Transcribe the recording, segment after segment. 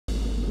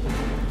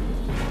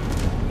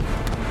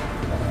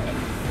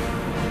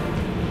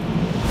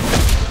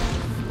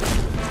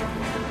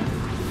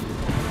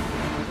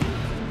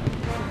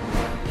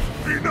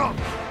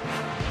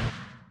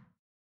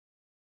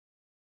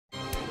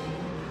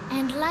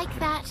like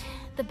that,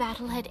 the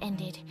battle had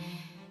ended.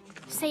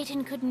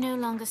 Satan could no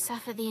longer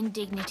suffer the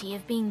indignity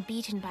of being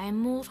beaten by a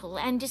mortal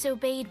and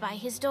disobeyed by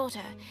his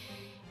daughter,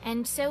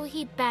 and so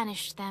he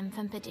banished them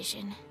from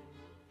perdition.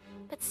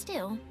 But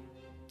still,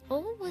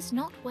 all was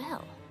not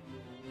well.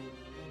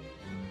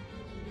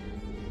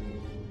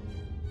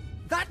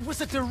 That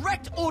was a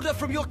direct order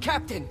from your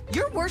captain!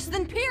 You're worse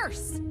than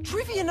Pierce!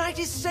 Trivia night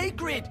is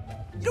sacred!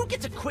 You don't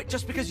get to quit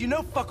just because you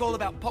know fuck all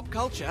about pop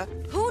culture.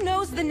 Who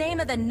knows the name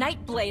of the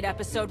Nightblade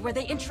episode where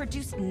they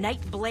introduced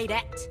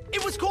Nightbladette?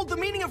 It was called The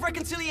Meaning of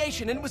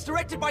Reconciliation, and it was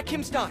directed by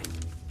Kim Stein.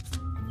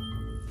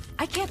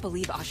 I can't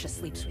believe Asha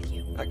sleeps with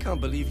you. I can't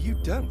believe you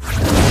don't.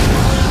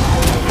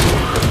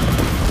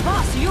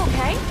 Boss, are you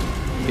okay?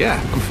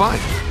 Yeah, I'm fine.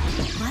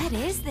 What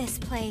is this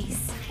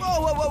place?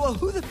 Whoa,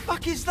 who the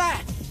fuck is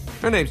that?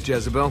 Her name's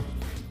Jezebel.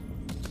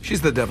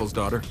 She's the devil's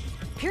daughter.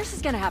 Pierce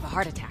is gonna have a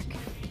heart attack.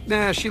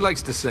 Nah, she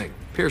likes to sing.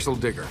 Pierce will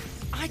dig her.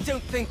 I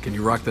don't think... Can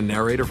you rock the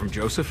narrator from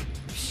Joseph?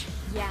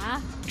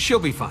 Yeah? She'll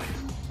be fine.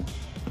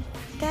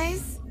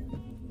 Guys,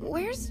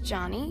 where's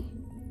Johnny?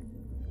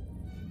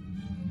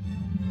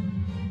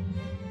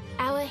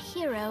 Our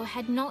hero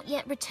had not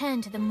yet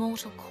returned to the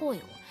mortal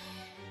coil,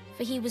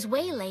 for he was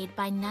waylaid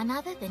by none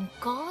other than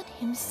God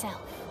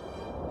himself.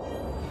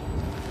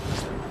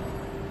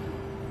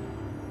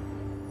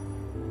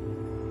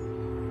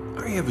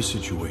 I have a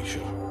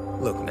situation.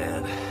 Look,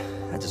 man,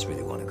 I just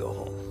really want to go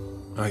home.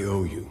 I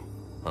owe you.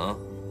 Huh?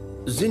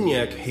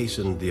 Zinyak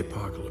hastened the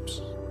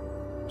apocalypse.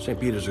 St.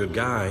 Peter's a good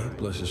guy,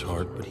 bless his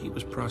heart, but he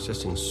was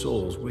processing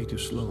souls way too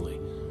slowly.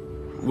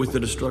 With the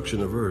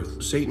destruction of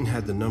Earth, Satan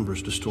had the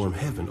numbers to storm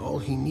heaven. All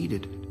he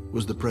needed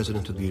was the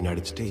President of the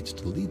United States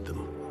to lead them.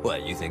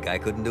 What, you think I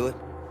couldn't do it?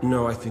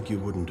 No, I think you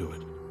wouldn't do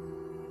it.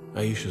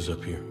 Aisha's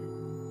up here.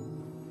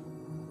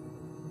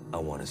 I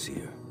want to see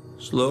her.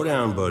 Slow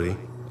down, buddy.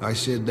 I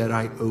said that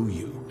I owe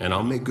you, and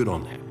I'll make good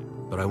on that.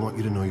 But I want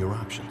you to know your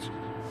options.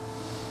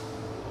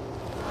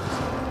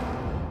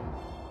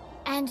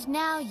 And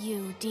now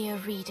you, dear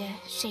reader,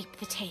 shape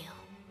the tale.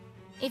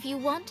 If you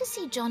want to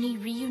see Johnny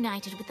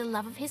reunited with the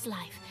love of his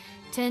life,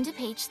 turn to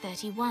page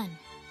 31.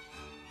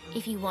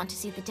 If you want to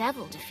see the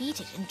devil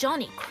defeated and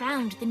Johnny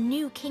crowned the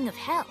new king of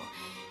hell,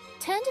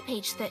 turn to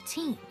page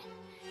 13.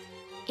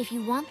 If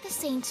you want the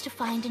saints to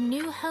find a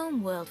new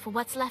home world for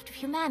what's left of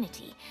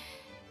humanity,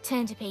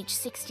 turn to page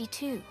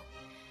 62.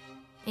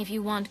 If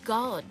you want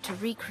God to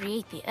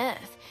recreate the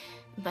earth,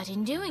 but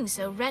in doing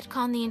so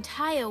retcon the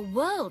entire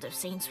world of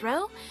Saints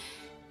Row,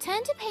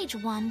 turn to page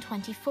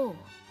 124.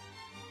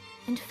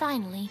 And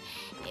finally,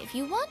 if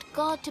you want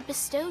God to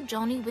bestow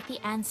Johnny with the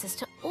answers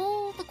to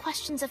all the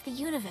questions of the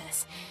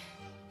universe,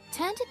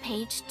 turn to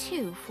page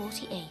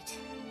 248.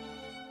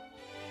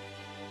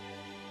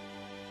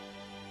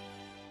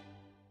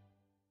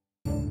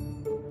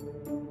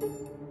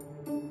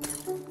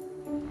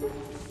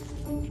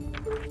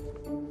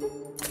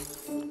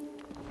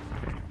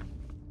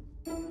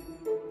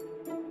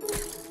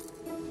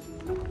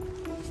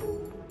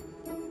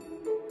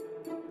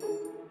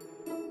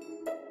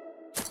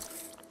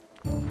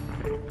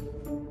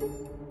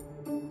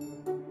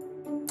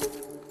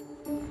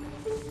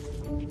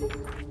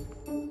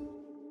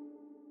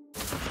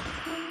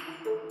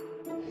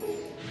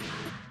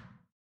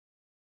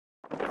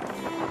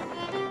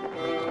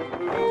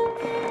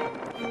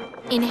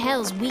 In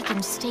Hell's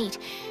weakened state,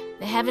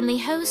 the heavenly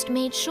host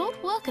made short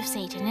work of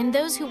Satan and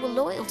those who were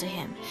loyal to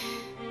him.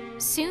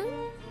 Soon,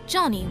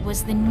 Johnny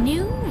was the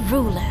new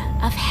ruler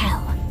of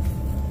Hell.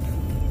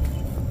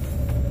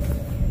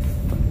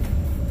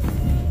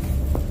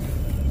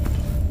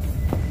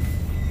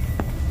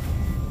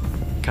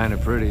 Kinda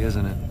pretty,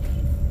 isn't it?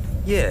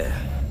 Yeah,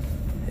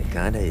 it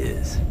kinda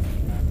is.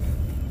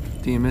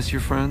 Do you miss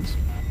your friends?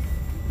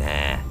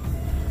 Nah,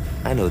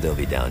 I know they'll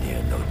be down here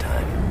in no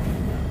time.